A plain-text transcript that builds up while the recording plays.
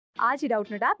आज ही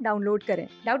Doubtnut app download करें।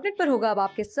 Doubtnut पर होगा अब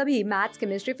आपके सभी मैथ्स,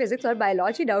 केमिस्ट्री, फिजिक्स और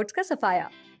बायोलॉजी डाउट्स का सफाया।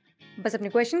 बस अपने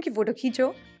क्वेश्चन की फोटो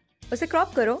खींचो, उसे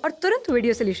क्रॉप करो और तुरंत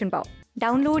वीडियो सोल्यूशन पाओ।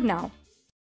 Download now.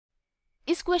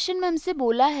 इस क्वेश्चन में हमसे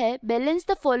बोला है balance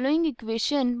the following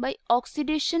equation by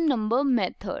oxidation number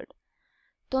method.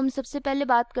 तो हम सबसे पहले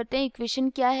बात करते हैं इक्वेशन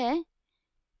क्या है।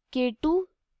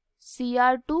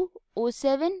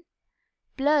 K2Cr2O7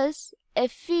 plus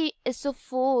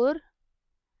FeSO4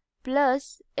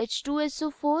 plus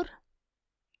H2SO4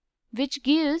 which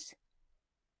gives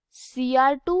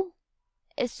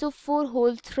Cr2SO4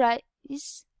 whole thrice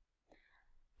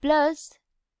plus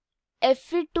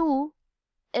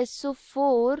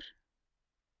Fe2SO4,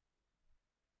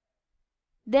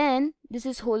 then this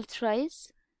is whole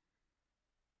thrice,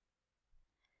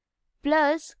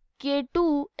 plus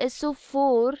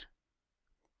K2SO4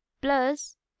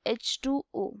 plus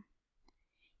H2O.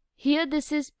 Here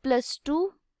this is plus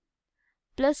 2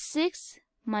 plus 6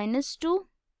 minus 2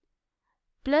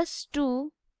 plus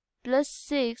 2 plus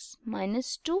 6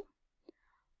 minus 2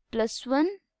 plus 1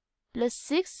 plus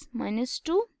 6 minus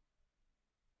 2.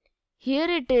 Here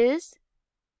it is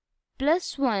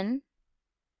plus 1,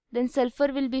 then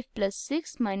sulfur will be plus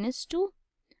 6 minus 2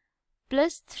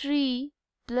 plus 3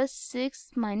 plus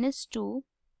 6 minus 2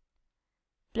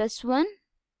 plus 1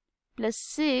 plus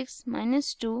 6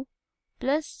 minus 2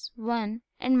 plus 1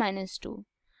 and minus 2.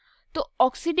 तो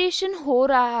oxidation हो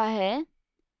रहा है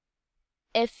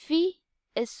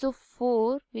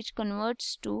FeSO4 which converts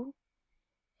to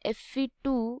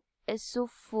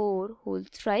Fe2SO4 whole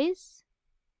thrice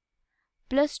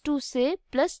plus 2 से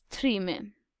plus 3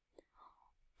 में,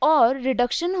 और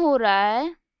reduction हो रहा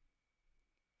है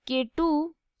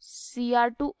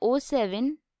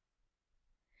K2Cr2O7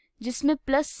 जिसमें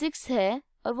प्लस 6 है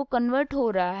और वो कन्वर्ट हो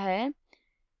रहा है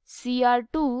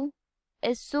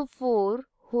Cr2SO4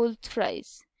 whole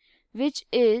thrice which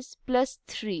is plus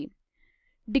 3.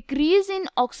 Decrease in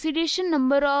oxidation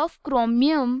number of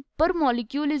chromium per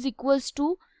molecule is equals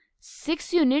to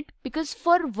 6 unit, because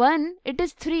for 1 it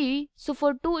is 3, so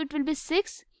for 2 it will be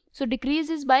 6, so decrease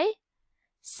is by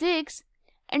 6,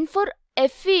 and for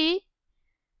Fe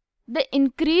the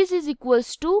increase is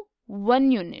equals to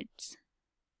 1 units.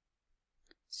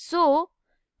 So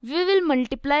we will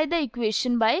multiply the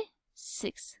equation by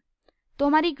 6. तो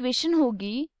हमारी equation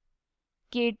होगी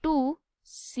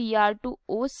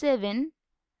K2Cr2O7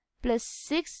 plus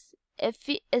 6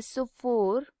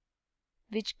 FeSO4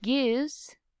 which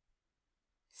gives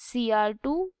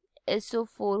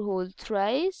Cr2SO4 whole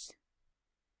thrice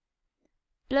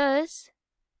plus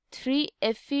 3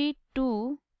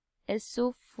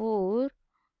 Fe2SO4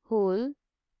 whole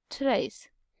thrice.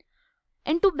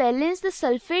 And to balance the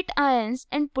sulfate ions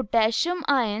and potassium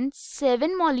ions,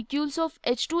 7 molecules of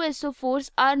H2SO4s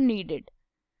are needed.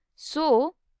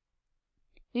 So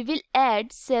we will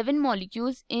add 7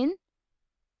 molecules in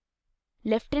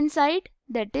left hand side,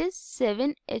 that is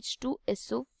 7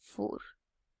 H2SO4,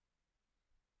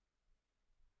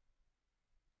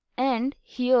 and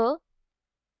here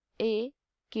a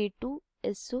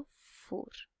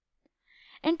K2SO4.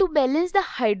 And to balance the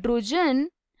hydrogen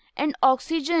and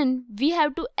oxygen, we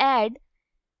have to add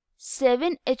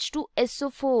 7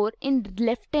 H2SO4 in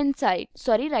right hand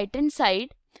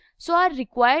side. So our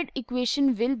required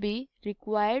equation will be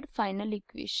required final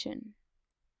equation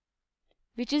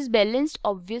which is balanced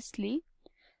obviously.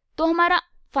 तो हमारा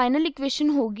final equation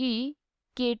होगी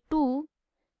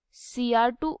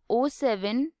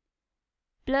K2Cr2O7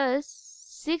 plus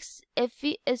 6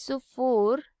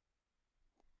 FeSO4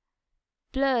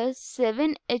 plus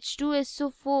 7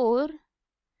 H2SO4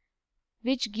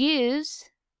 which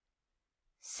gives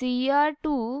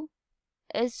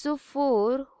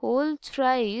Cr2SO4 whole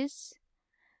thrice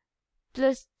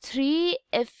plus 3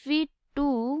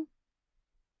 Fe2SO4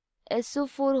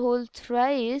 whole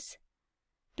thrice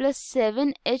plus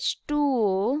 7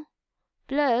 H2O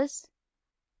plus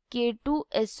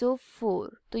K2SO4.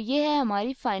 तो ये है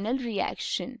हमारी final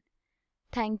reaction.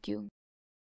 Thank you.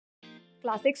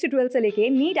 Class 6 से 12 से लेके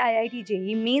नीट, IIT,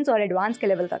 JEE मेंस और एडवांस के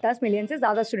लेवल तक 10 मिलियन से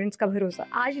ज्यादा स्टूडेंट्स का भरोसा।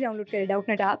 आज ही डाउनलोड करें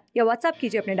डाउटनेट ऐप या व्हाट्सएप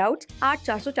कीजिए अपने डाउट्स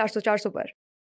 8400 400 400 पर।